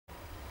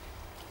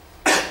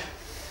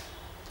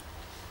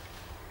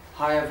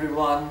Hi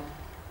everyone,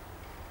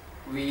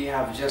 we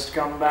have just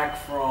come back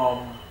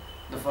from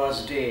the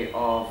first day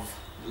of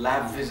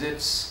lab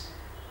visits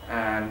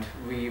and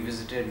we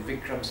visited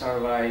Vikram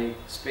Sarabhai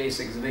space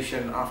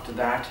exhibition after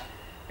that.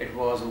 It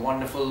was a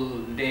wonderful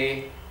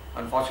day.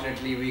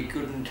 Unfortunately we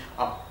cannot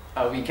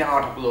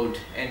upload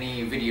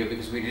any video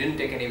because we didn't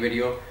take any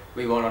video,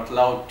 we were not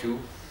allowed to.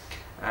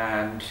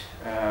 And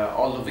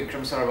although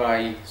Vikram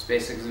Sarabhai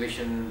space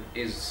exhibition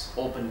is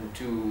open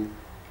to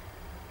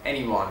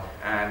anyone,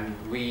 and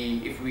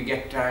if we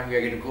get time, we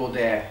are going to go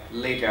there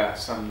later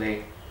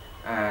someday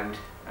and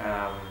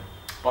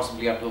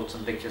possibly upload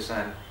some pictures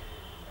and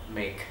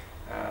make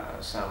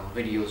some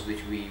videos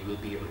which we will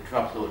be able to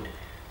upload.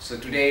 So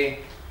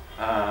today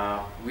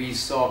we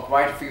saw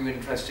quite a few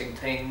interesting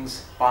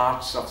things,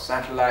 parts of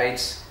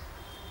satellites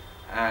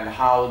and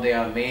how they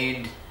are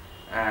made,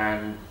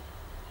 and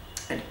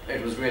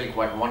it was really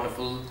quite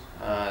wonderful.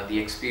 The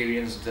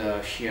experience,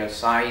 the sheer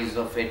size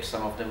of it,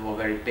 some of them were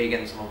very big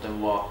and some of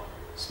them were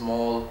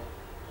small,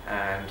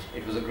 and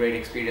it was a great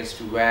experience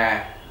to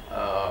wear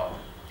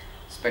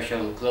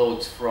special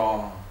clothes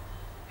from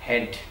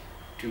head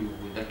to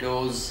the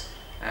toes,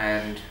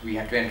 and we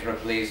had to enter a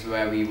place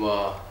where we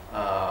were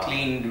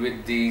cleaned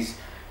with these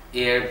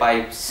air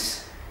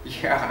pipes.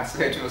 Yeah,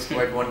 so it was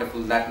quite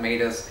wonderful. That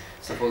made us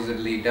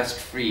supposedly dust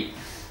free.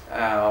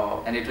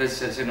 And it was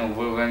such an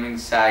overwhelming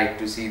sight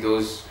to see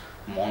those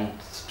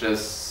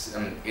monstrous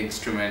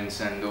instruments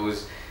and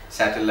those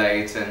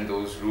satellites and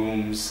those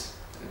rooms.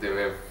 They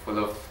were full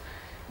of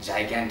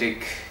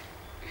gigantic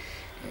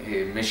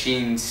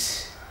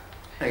machines.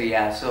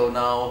 Yeah, so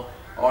now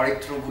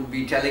Orithru would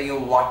be telling you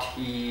what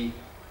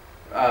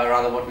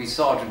what we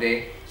saw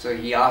today. So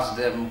he asked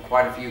them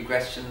quite a few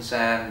questions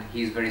and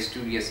he's very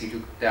studious. He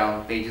took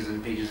down pages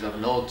and pages of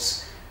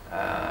notes.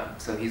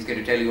 So he's going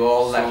to tell you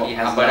all that he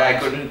has but learned. I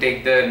couldn't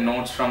take the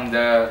notes from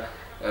the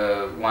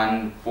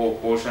one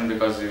portion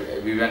because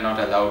we were not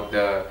allowed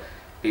the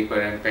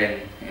paper and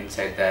pen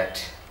inside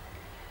that.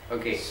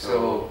 Okay,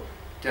 so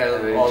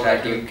tell all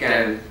that you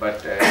can.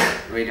 But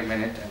wait a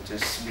minute, I'm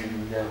just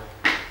bringing the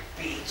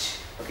page.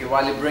 Okay,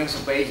 while he brings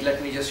the page,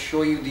 let me just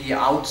show you the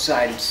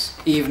outside. It's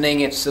evening,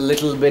 it's a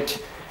little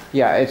bit,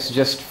 yeah, it's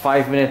just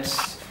 5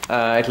 minutes,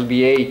 it'll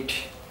be 8.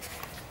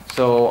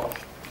 So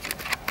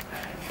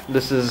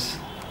this is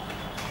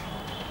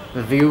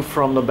the view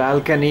from the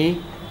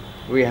balcony.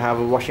 We have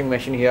a washing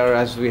machine here,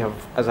 as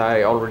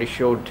I already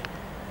showed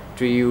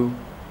to you.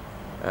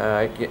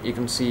 You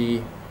can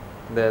see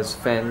there's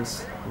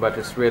fence, but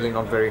it's really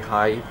not very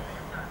high.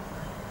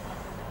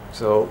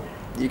 So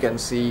you can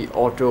see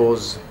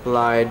autos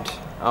plied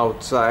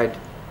outside,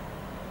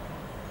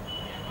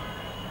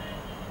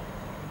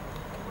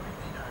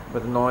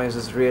 but the noise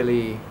is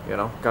really,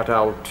 cut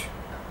out,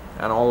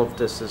 and all of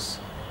this is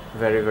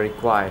very, very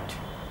quiet.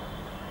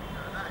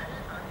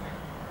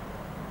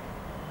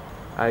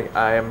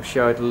 I am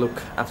sure it'll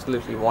look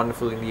absolutely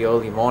wonderful in the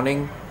early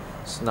morning.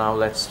 So now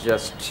let's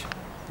just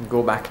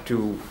go back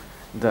to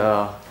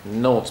the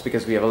notes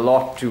because we have a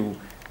lot to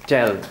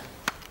tell.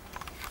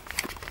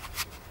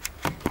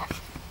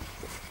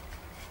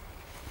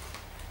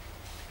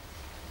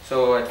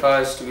 So at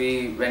first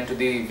we went to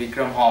the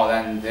Vikram Hall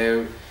and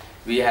there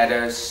we had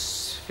a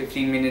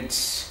 15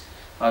 minutes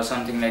or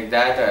something like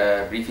that,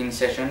 a briefing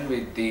session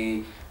with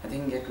the, I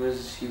think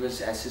he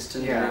was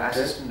assistant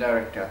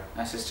director.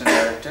 Assistant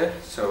director.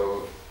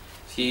 So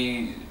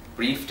he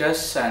briefed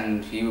us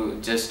and he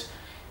just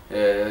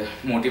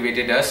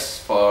motivated us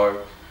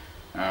for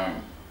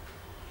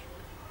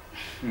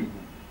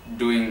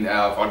doing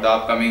for the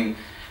upcoming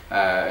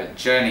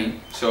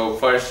journey. So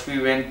first we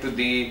went to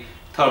the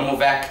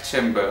thermovac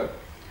chamber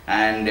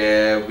and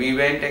we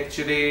went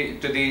actually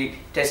to the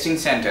testing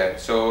center.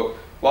 So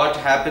what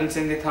happens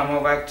in the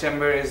thermovac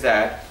chamber is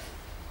that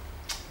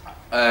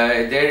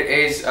there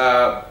is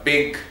a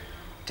big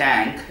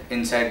tank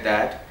inside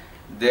that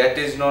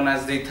is known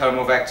as the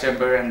thermovac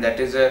chamber, and that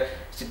is a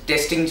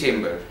testing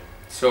chamber.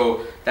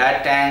 So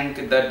that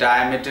tank, the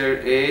diameter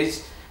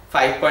is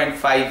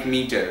 5.5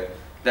 meter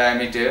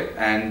diameter,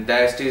 and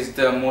that is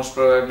the most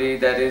probably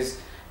that is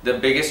the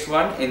biggest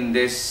one in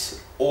this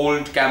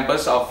old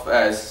campus of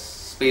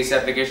Space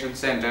Application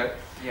Center.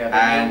 Yeah, the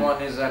and new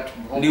one is at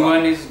Bhopal. New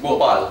one is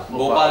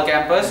Bhopal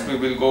campus. We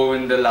will go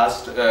in the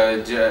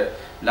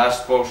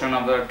last portion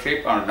of the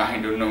trip, or I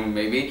don't know,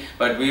 maybe,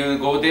 but we will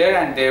go there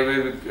and there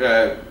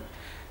will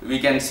we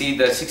can see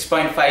the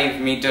 6.5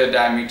 meter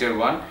diameter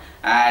one,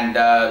 and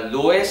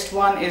lowest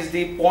one is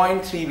the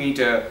 0.3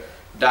 meter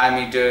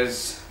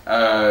diameters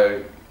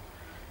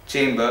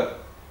chamber.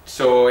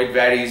 So it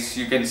varies,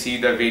 you can see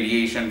the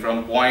variation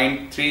from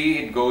 0.3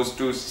 it goes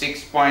to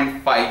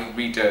 6.5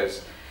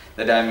 meters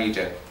the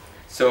diameter.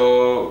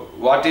 So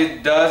what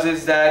it does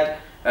is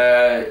that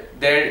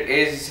there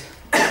is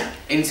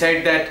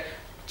inside that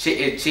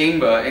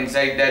chamber,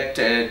 inside that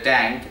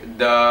tank,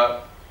 the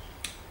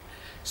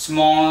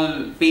small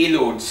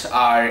payloads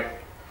are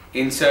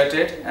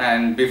inserted,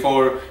 and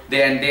before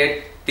they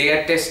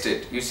are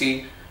tested. You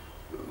see,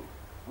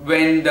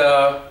 when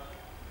the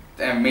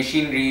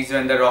machineries,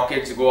 when the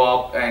rockets go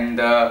up and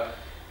the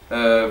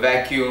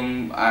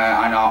vacuum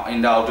and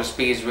in the outer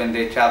space when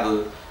they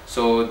travel,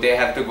 so they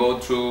have to go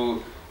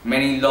through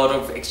lot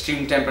of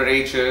extreme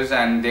temperatures,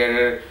 and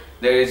there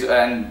is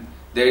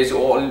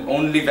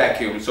only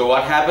vacuum. So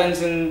what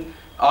happens in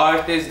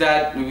Earth is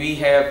that we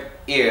have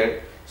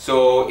air.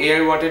 So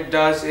air, what it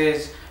does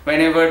is,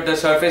 whenever the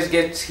surface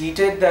gets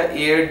heated, the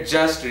air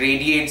just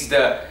radiates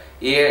the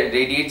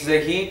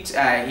heat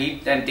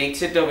and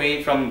takes it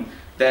away from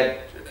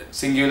that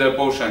singular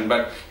portion.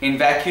 But in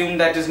vacuum,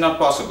 that is not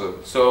possible.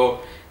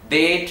 So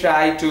they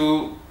try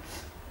to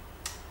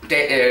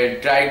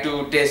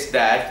test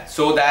that,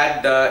 so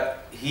that the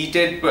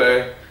heated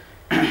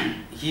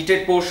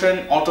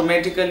portion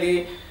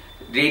automatically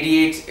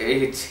radiates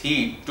its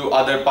heat to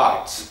other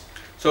parts.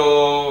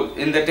 So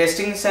in the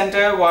testing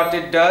center, what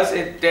it does,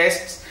 it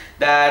tests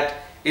that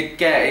it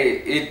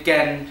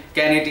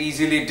can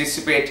easily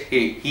dissipate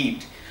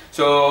heat.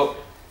 So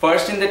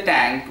first, in the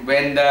tank,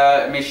 when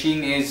the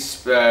machine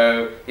is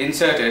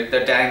inserted,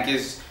 the tank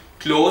is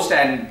closed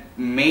and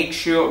made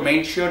sure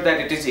that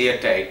it is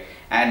airtight,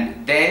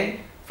 and then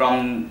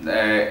from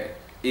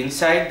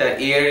inside, the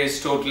air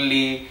is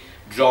totally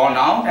drawn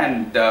out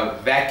and the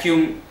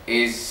vacuum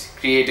is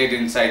created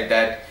inside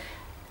that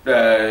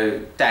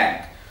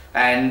tank.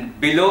 And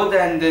below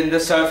the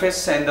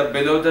surface,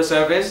 below the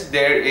surface,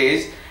 there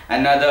is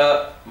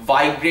another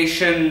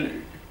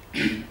vibration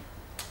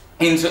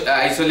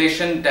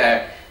isolation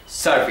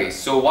surface.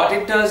 So what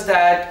it does,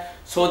 that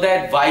so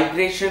that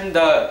vibration,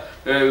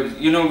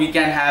 we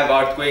can have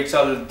earthquakes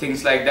or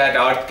things like that,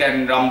 earth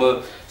can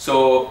rumble,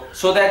 so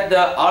that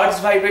the earth's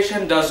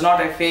vibration does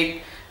not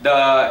affect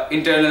the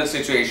internal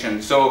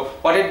situation. So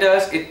what it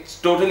does, it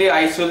totally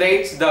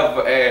isolates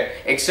the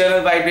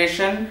external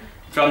vibration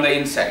from the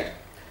inside.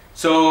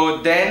 So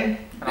then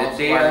while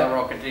the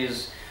rocket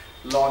is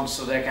launched,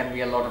 so there can be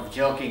a lot of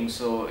jerking,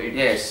 so it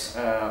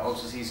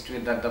also sees to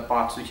it that the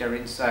parts which are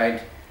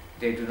inside,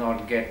 they do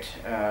not get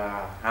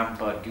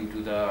hampered due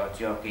to the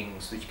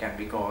jerkings which can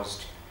be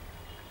caused.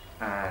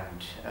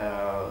 And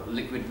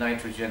liquid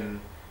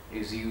nitrogen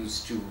is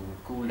used to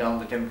cool down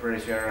the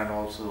temperature, and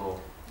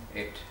also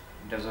it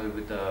does away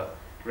with the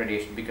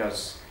radiation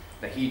because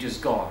the heat is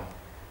gone.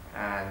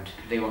 And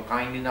they were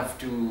kind enough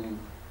to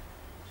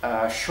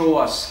show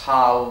us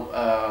how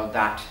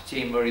that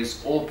chamber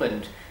is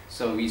opened.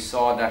 So we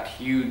saw that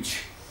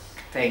huge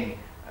thing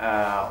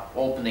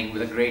opening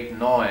with a great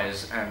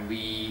noise, and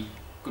we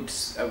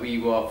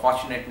were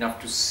fortunate enough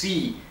to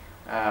see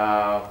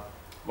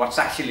what's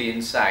actually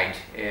inside.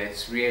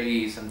 It's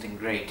really something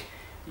great.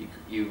 If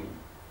you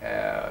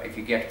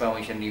get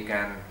permission, you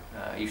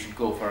should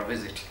go for a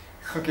visit.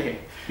 Okay.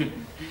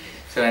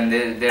 So, and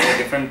there are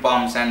different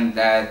pumps, and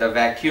the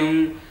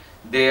vacuum,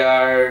 they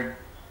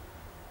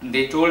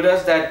told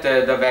us that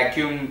the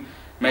vacuum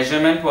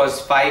measurement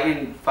was 5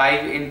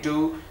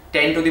 into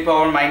 10 to the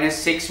power minus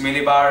 6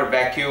 millibar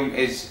vacuum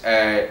is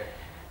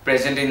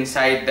present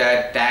inside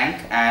that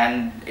tank,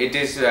 and it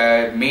is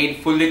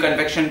made fully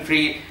convection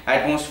free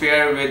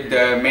atmosphere with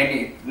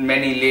many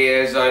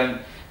layers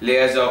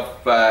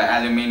of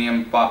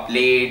aluminium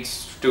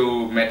plates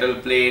to metal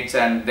plates,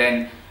 and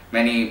then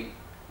many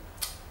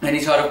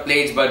sort of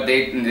plates, but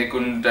they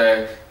couldn't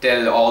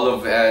tell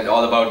all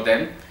about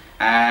them.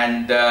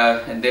 And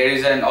there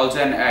is also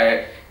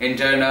an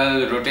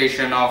internal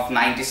rotation of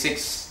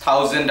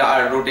 96,000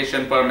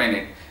 rotation per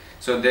minute.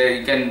 So there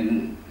you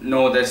can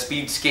know the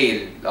speed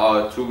scale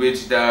through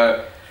which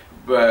the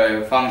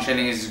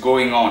functioning is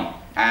going on.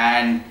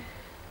 And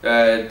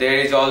there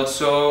is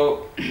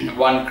also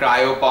one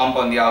cryo pump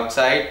on the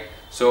outside.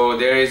 So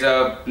there is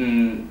a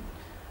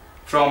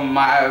from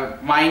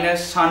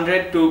minus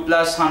 100 to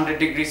plus 100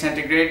 degrees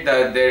centigrade,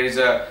 there is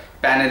a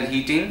panel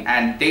heating,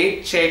 and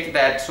they check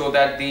that so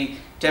that the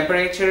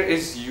temperature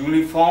is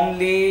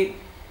uniformly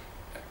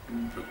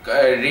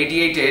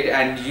radiated,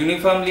 and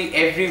uniformly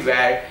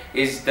everywhere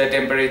the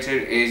temperature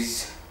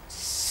is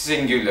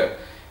singular.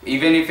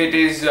 Even if it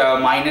is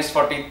minus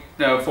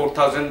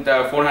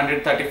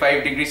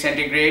 4,435 degrees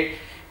centigrade,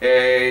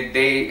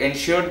 they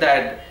ensure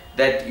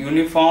that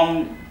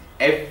uniform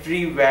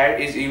everywhere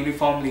is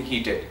uniformly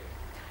heated.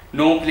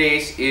 No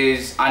place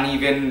is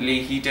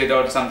unevenly heated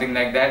or something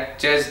like that.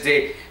 Just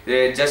in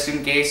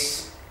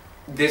case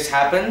this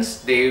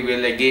happens, they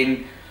will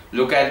again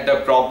look at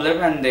the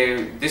problem, and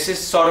this is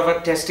sort of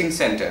a testing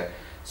center.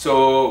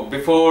 So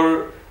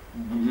before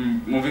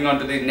moving on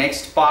to the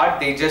next part,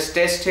 they just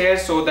test here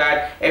so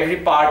that every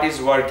part is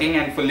working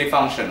and fully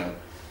functional.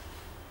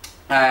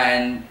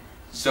 And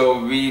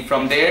so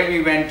from there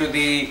we went to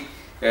the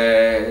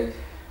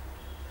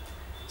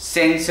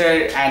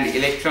sensor and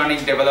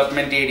electronic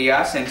development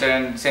area.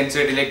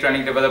 Sensor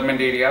electronic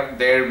development area.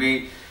 There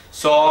we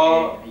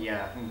saw.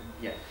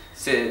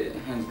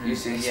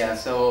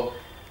 So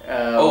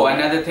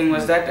another thing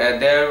was that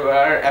there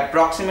were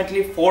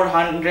approximately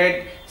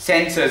 400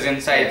 sensors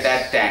inside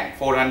that tank.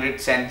 400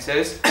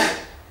 sensors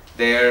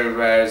there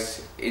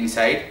was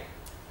inside,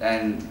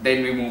 and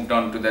then we moved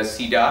on to the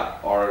SEDA,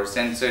 or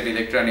Sensor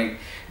Electronic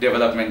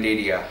Development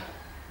Area.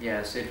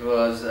 Yes, it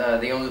was.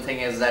 The only thing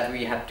is that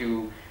we had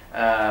to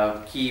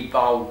keep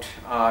out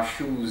our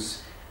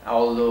shoes,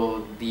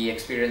 although the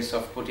experience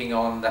of putting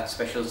on that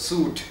special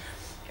suit,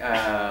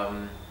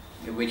 um,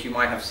 which you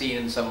might have seen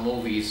in some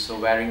movies, so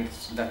wearing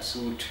that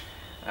suit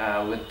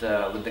with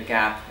the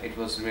cap, it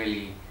was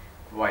really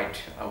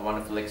quite a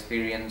wonderful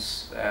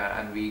experience,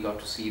 and we got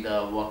to see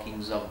the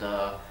workings of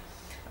the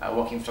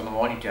workings from the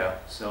monitor.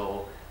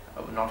 So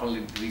not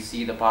only did we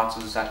see the parts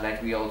of the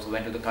satellite, we also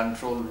went to the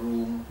control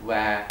room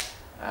where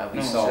we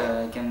No, saw.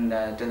 so I can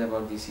tell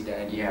about the CEDA.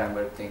 I Yeah.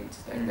 remember things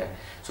like that.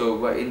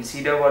 So in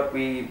CEDA, what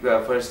we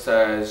first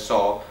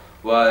saw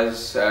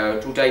was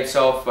two types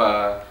of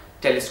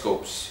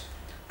telescopes.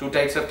 Two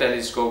types of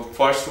telescope.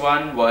 First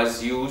one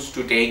was used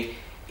to take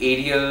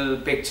aerial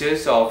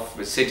pictures of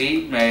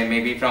city,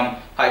 maybe from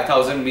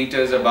 5,000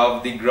 meters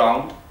above the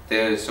ground.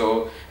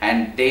 So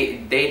and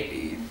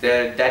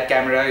that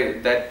camera,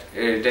 that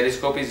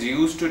telescope is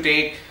used to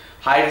take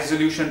high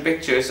resolution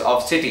pictures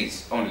of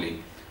cities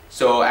only.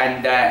 So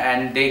and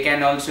they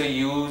can also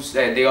use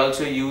they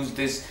also use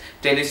this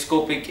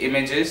telescopic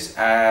images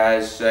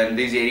as and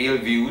these aerial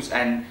views,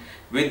 and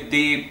with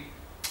the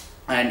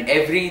and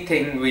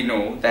everything we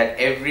know that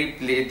every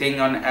thing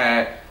on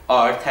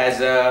Earth has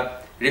a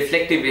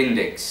reflective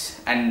index,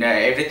 and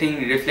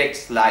everything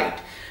reflects light,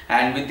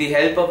 and with the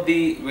help of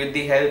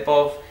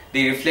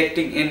the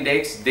reflecting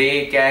index,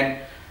 they can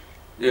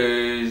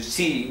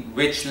see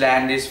which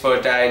land is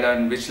fertile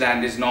and which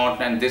land is not,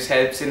 and this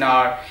helps in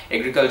our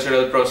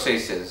agricultural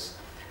processes.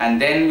 And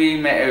then we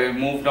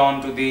moved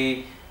on to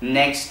the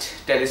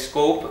next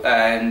telescope,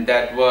 and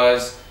that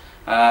was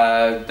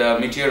the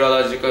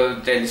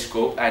meteorological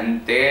telescope,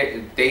 and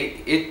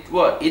it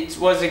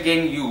was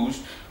again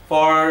used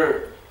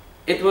for,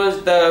 it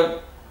was, the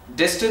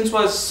distance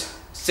was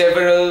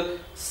several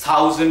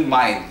thousand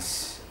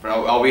miles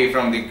away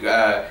from the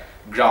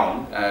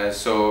ground,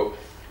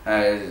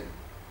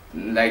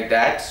 like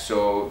that.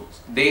 So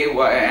they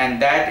were, and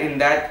that in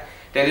that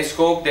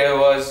telescope there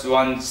was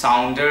one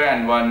sounder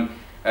and one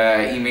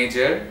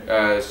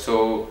imager.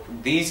 So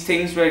these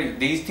things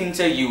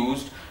are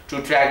used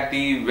to track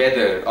the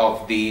weather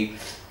of the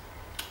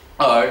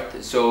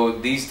Earth. So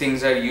these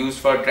things are used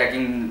for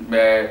tracking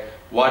where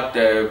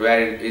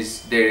there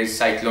is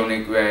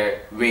cyclonic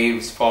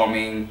waves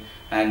forming,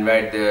 and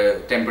where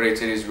the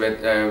temperature is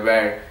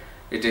where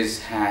it is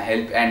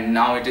help, and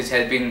now it is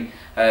helping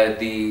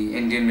the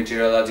Indian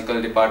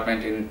Meteorological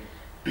Department in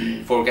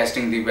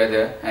forecasting the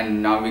weather,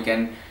 and now we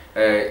can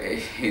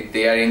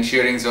they are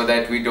ensuring so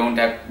that we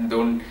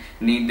don't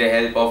need the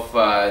help of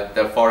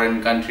the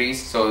foreign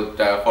countries, so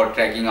for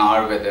tracking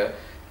our weather.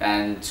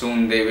 And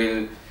soon they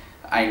will,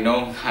 I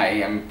know, I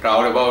am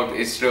proud about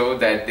ISRO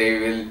that they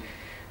will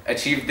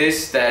achieve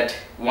this, that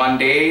one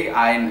day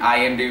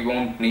IMD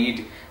won't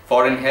need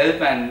foreign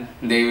help, and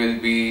they will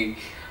be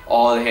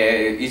all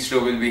here,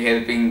 ISRO will be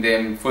helping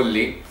them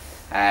fully.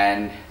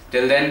 And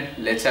till then,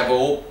 let's have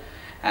hope.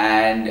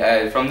 And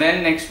from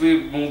then next we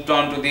moved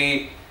on to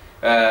the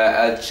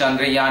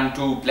Chandrayaan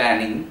 2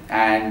 planning,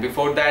 and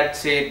before that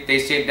they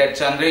said that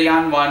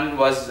Chandrayaan 1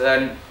 was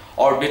an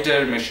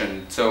orbiter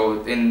mission.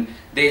 So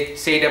they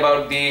said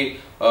about the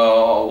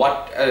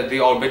what the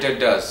orbiter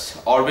does.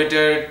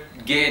 Orbiter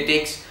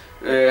takes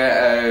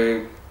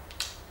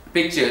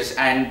pictures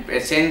and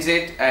sends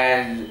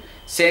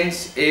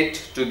it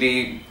to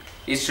the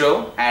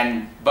ISRO,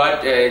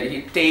 but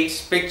he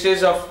takes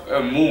pictures of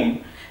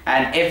moon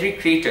and every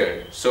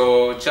crater.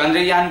 So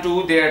Chandrayaan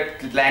 2, they are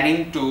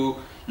planning to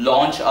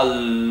launch a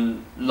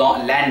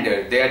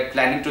lander. They are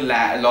planning to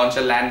launch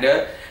a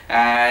lander,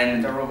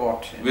 and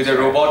with a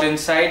robot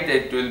inside.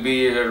 It will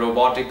be a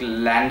robotic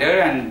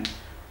lander, and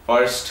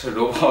first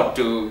robot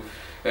to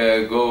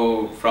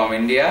go from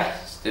India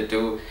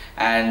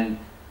and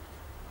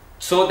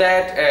so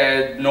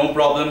that no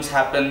problem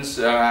happens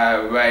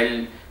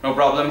while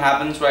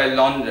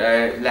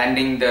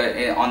landing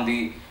on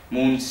the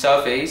moon's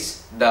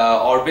surface. The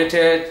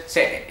orbiter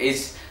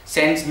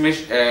sends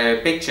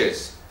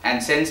pictures,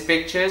 and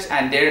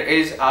there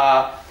is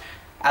a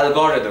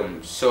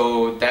algorithm,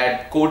 so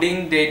that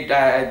coding they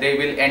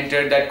will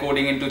enter that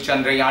coding into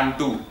Chandrayaan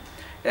 2,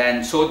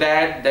 and so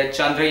that the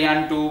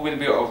Chandrayaan 2 will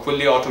be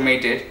fully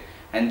automated,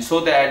 and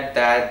so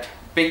that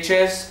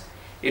pictures,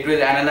 it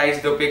will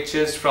analyze the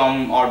pictures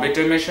from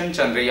orbiter mission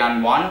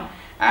Chandrayaan 1,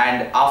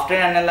 and after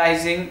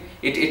analyzing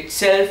it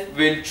itself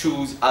will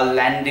choose a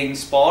landing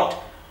spot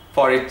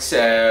for its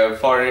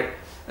it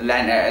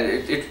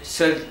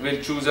itself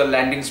will choose a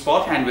landing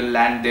spot and will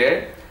land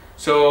there.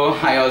 So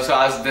I also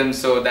asked them,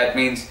 so that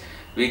means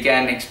we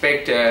can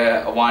expect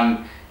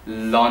one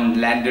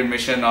lander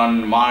mission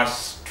on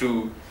Mars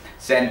too,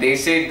 and they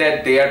said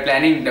that they are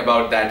planning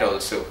about that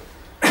also.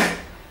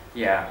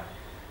 Yeah,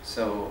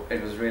 so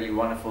it was really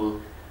wonderful,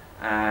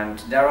 and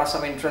there are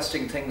some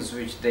interesting things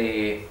which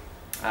they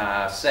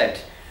said.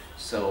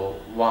 So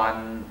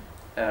one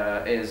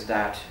is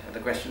that the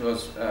question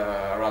was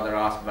rather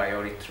asked by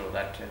Orithro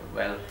that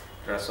well,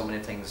 there are so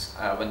many things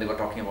when they were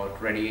talking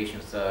about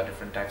radiations, the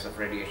different types of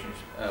radiations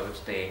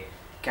which they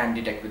can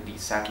detect with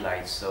these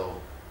satellites. So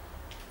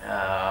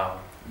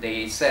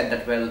they said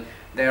that, well,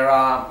 there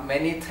are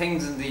many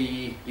things in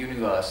the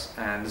universe,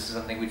 and this is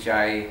something which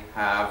I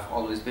have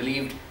always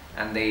believed,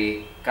 and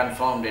they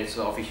confirmed it.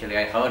 So officially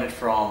I heard it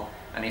from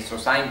an ISRO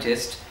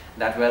scientist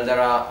that, well, there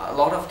are a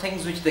lot of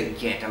things which they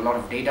get, a lot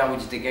of data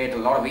which they get, a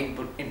lot of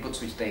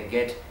inputs which they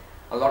get,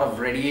 a lot of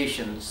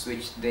radiations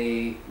which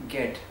they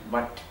get,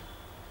 but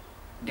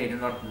they do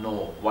not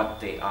know what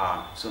they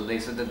are. So they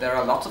said that there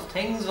are lots of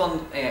things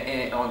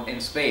in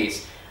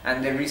space,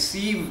 and they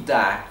receive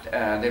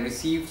that, they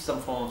receive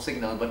some form of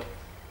signal, but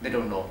they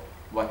don't know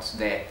what's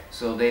there.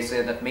 So they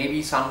say that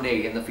maybe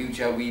someday in the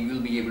future we will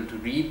be able to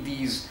read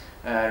these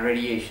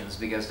radiations,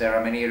 because there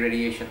are many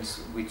radiations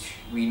which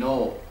we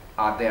know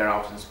are there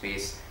out in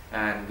space,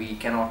 and we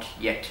cannot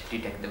yet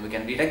detect them. We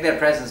can detect their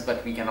presence,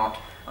 but we cannot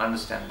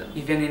understand them.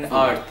 Even in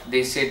Earth,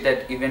 they said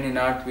that even in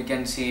Earth we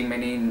can see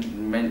many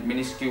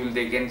minuscule,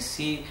 they can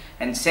see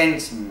and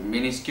sense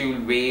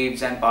minuscule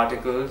waves and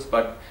particles,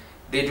 but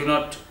they do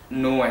not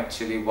know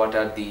actually what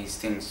are these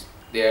things.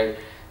 They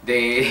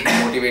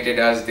motivated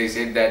us. They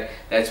said that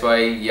that's why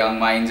young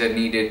minds are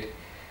needed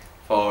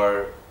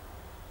for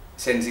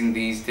sensing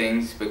these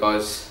things,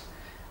 because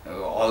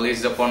all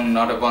is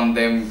not upon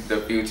them.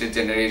 The future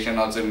generation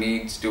also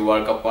needs to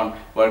work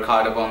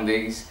hard upon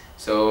these.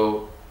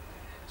 So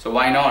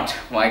why not?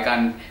 Why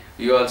can't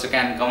you also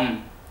can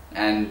come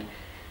and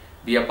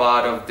be a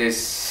part of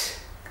this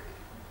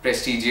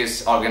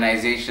prestigious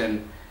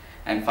organization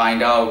and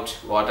find out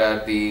what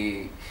are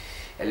the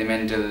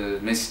elemental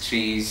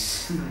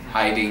mysteries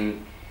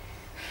hiding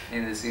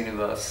in this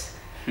universe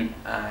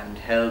and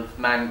help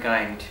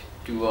mankind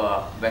to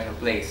a better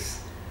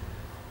place.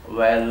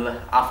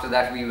 Well, after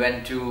that we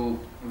went to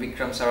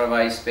Vikram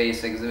Sarabhai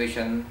Space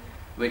Exhibition,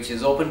 which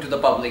is open to the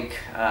public,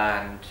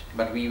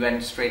 but we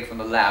went straight from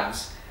the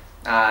labs.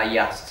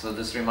 Yes, so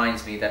this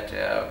reminds me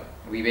that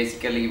we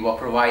basically were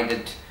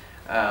provided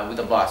with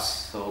a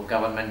bus, so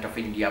Government of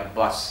India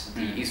bus,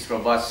 the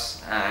ISRO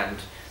bus, and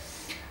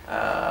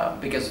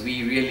because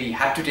we really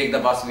had to take the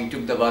bus, we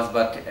took the bus,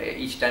 but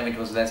each time it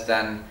was less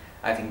than,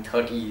 I think,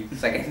 30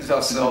 seconds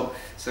or so.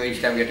 So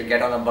each time we had to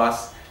get on a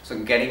bus. So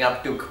getting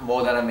up took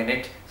more than a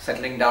minute,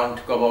 settling down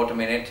took about a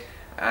minute,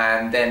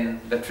 and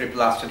then the trip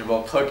lasted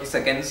about 30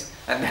 seconds,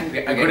 and then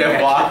we could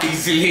have walked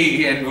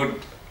easily and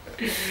would.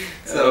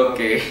 So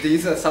okay,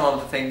 these are some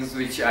of the things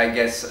which I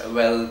guess,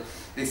 well,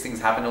 these things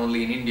happen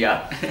only in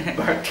India,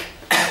 but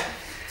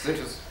so it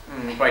was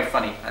quite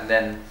funny. And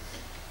then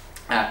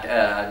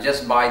at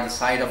just by the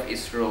side of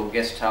ISRO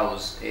guest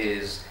house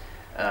is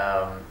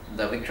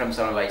the Vikram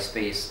Sarabhai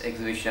Space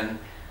Exhibition,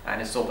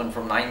 and it's open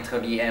from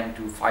 9:30 am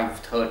to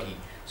 5:30.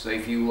 So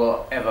if you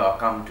ever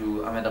come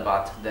to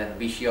Ahmedabad, then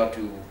be sure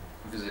to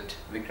visit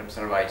Vikram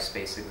Sarabhai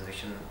Space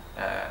Exhibition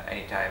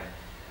anytime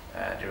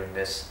during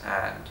this.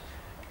 And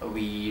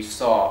we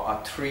saw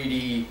a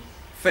 3D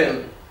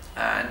film,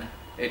 and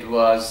it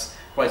was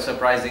quite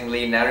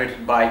surprisingly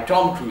narrated by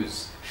Tom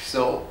Cruise.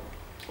 So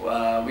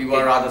we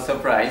were rather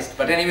surprised,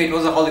 but anyway, it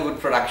was a Hollywood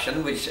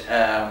production which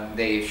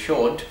they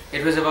showed.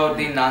 It was about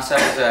the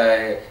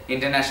NASA's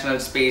International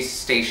Space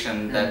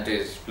Station that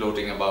is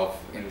floating above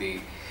in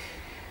the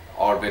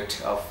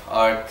orbit of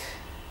Earth.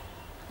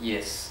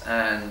 Yes,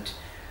 and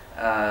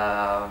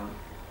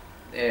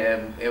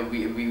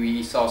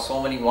we saw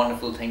so many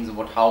wonderful things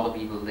about how the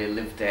people, they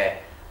live there,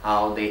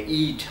 how they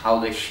eat, how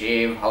they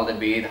shave, how they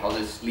bathe, how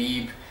they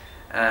sleep,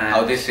 and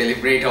how they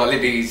celebrate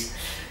holidays.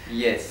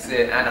 Yes,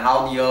 and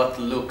how the Earth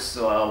looks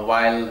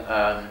while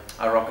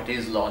a rocket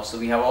is launched. So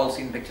we have all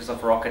seen pictures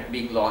of rocket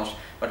being launched,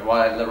 but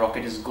while the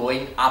rocket is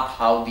going up,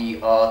 how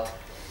the Earth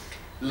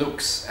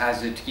looks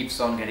as it keeps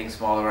on getting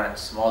smaller and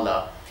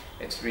smaller.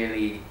 It's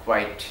really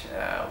quite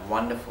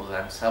wonderful,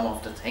 and some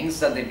of the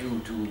things that they do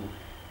to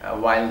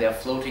while they are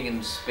floating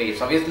in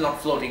space. Obviously not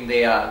floating,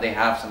 they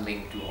have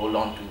something to hold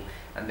on to,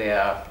 and they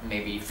are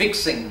maybe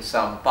fixing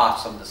some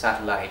parts of the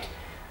satellite.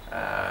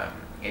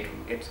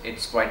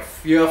 It's quite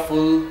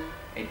fearful.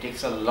 It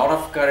takes a lot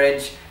of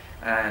courage,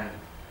 and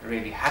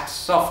really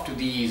hats off to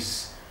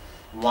these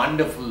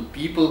wonderful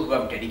people who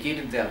have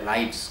dedicated their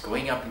lives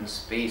going up in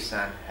space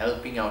and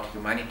helping out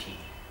humanity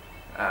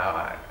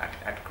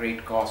at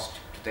great cost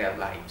to their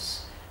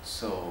lives.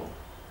 So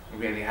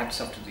really hats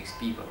off to these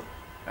people.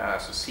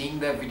 So seeing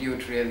their video,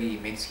 it really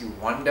makes you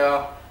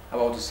wonder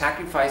about the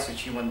sacrifice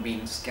which human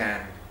beings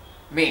can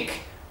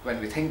make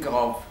when we think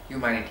of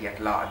humanity at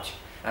large,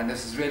 and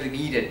this is really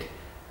needed.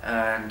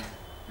 And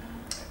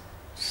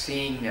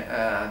seeing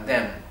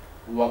them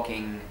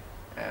walking,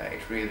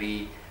 it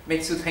really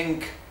makes you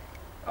think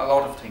a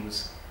lot of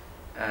things,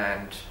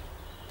 and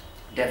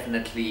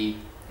definitely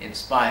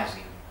inspires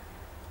you.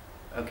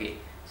 Okay,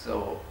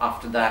 so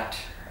after that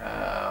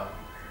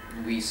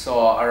we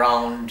saw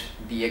around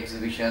the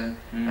exhibition,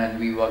 and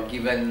we were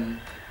given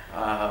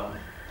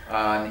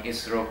an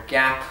ISRO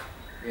cap.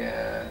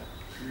 Yeah,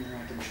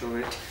 I can show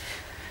it.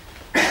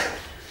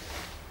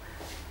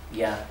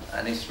 Yeah,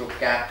 an ISRO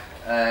cap,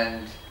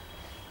 and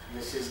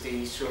this is the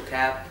ISRO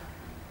cap,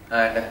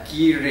 and a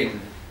key ring,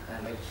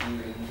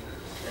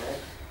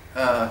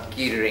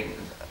 key ring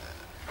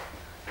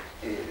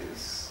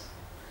is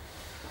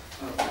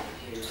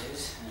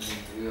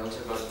we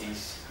also got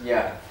these.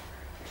 Yeah.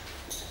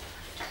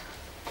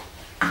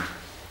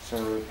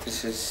 So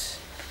this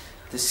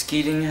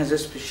keyring has a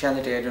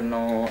speciality. I don't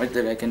know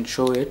whether I can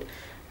show it.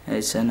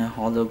 It's an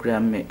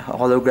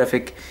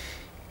holographic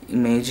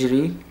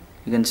imagery.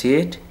 You can see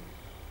it.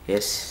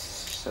 Yes.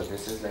 So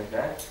this is like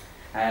that,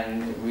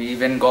 and we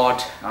even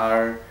got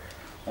our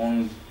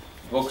own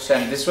books.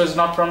 And this was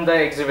not from the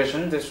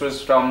exhibition. This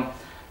was from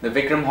the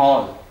Vikram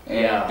Hall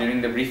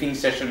during the briefing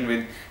session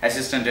with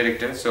assistant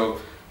director.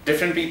 So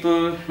different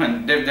people,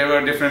 and there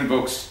were different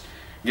books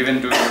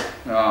given to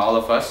all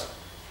of us.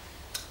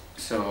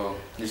 So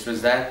this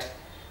was that,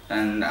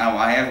 and now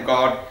I have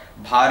got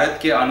Bharat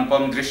ke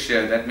Anupam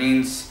Drishya. That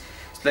means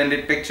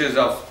splendid pictures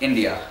of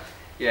India.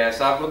 Yeah,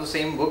 so I've got the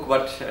same book,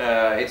 but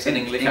it's in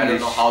English. I don't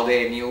know how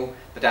they knew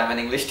that I'm an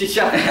English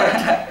teacher.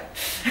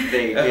 But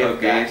they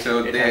gave that.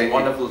 So it has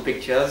wonderful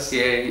pictures.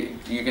 Yeah,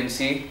 you can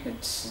see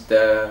it's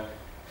the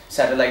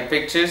satellite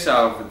pictures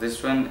of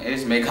this one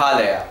is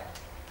Meghalaya.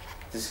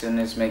 This one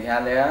is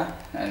Meghalaya,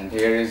 and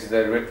here is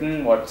the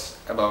written what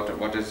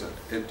is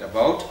it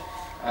about.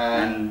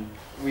 And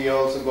we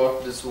also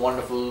got this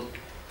wonderful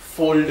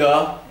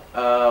folder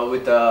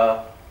with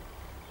a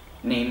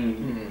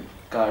name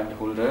card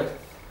holder,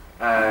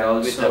 and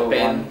also with a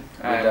pen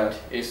and a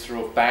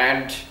ISRO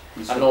pad,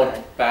 a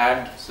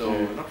notepad. So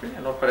not really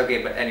a notepad,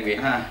 okay, but anyway,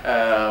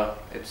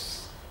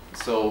 it's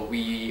so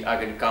we are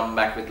going to come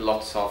back with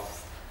lots of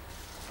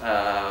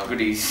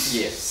goodies.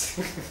 Yes.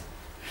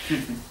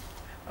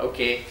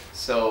 Okay,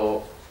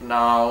 so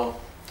now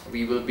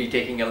we will be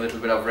taking a little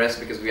bit of rest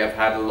because we have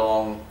had a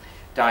long,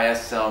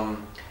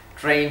 tiresome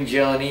train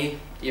journey,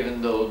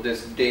 even though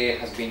this day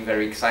has been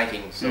very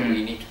exciting. So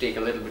we need to take a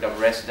little bit of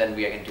rest, then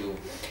we are going to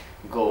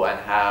go and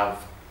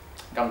have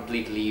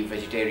completely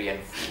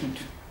vegetarian food.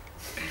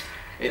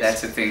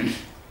 That's the thing.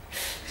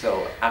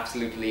 So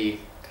absolutely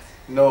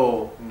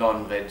no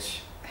non-veg.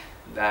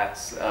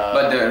 That's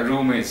but the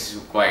room is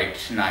quite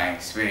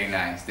nice, very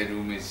nice. The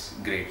room is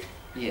great.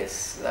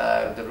 Yes,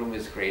 the room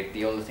is great.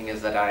 The only thing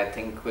is that I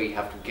think we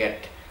have to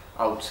get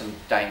out some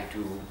time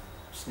to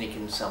sneak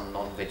in some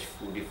non-veg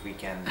food if we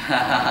can.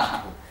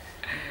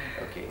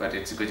 Okay. But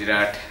it's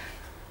Gujarat.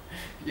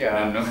 Yeah. I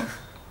don't know.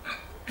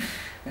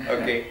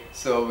 Okay,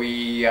 so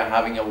we are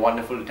having a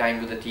wonderful time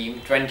with the team.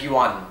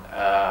 21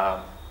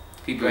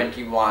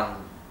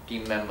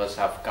 team members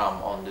have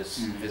come on this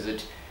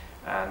visit,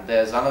 and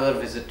there's another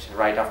visit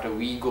right after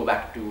we go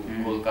back to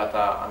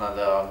Kolkata.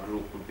 Another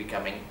group would be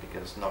coming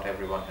because not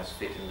everyone has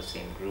fit in the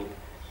same group.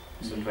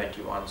 So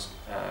 21,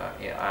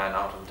 and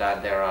out of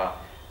that there are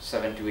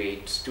 7 to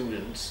 8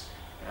 students,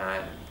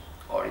 and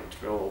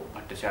Aurithro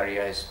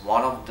Bhattacharya is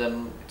one of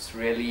them. It's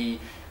really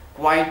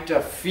quite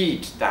a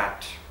feat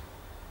that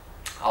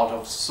out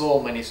of so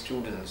many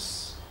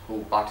students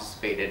who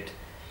participated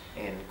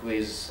in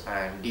quiz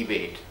and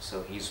debate,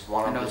 so he's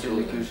one of the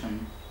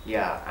chosen.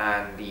 Yeah,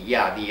 and the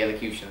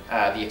elocution,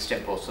 the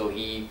extempo. So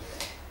he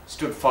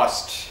stood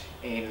first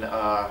in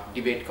a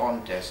debate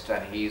contest,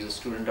 and he is a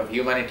student of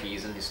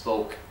humanities, and he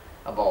spoke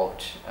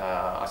about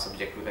a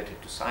subject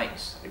related to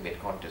science, a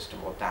debate contest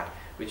about that,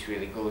 which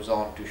really goes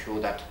on to show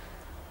that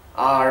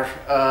our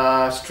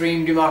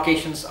stream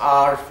demarcations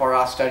are for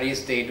our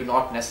studies. They do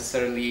not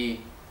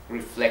necessarily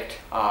reflect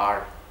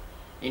our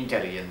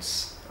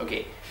intelligence.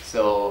 Okay,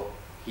 so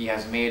he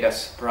has made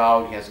us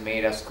proud, he has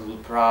made our school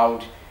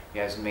proud, he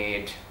has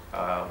made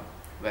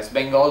West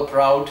Bengal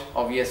proud.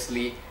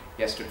 Obviously,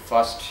 he has stood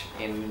first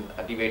in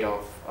a debate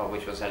of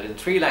which was held in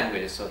 3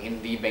 languages, so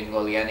Hindi,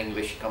 Bengali and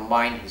English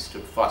combined. He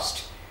stood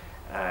first,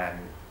 and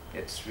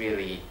it's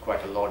really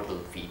quite a laudable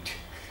feat.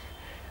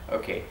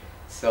 Okay,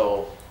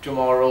 so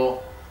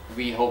tomorrow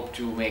we hope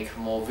to make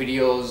more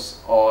videos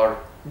or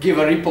give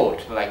a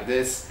report like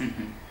this.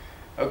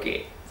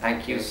 Okay,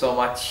 thank you so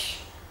much.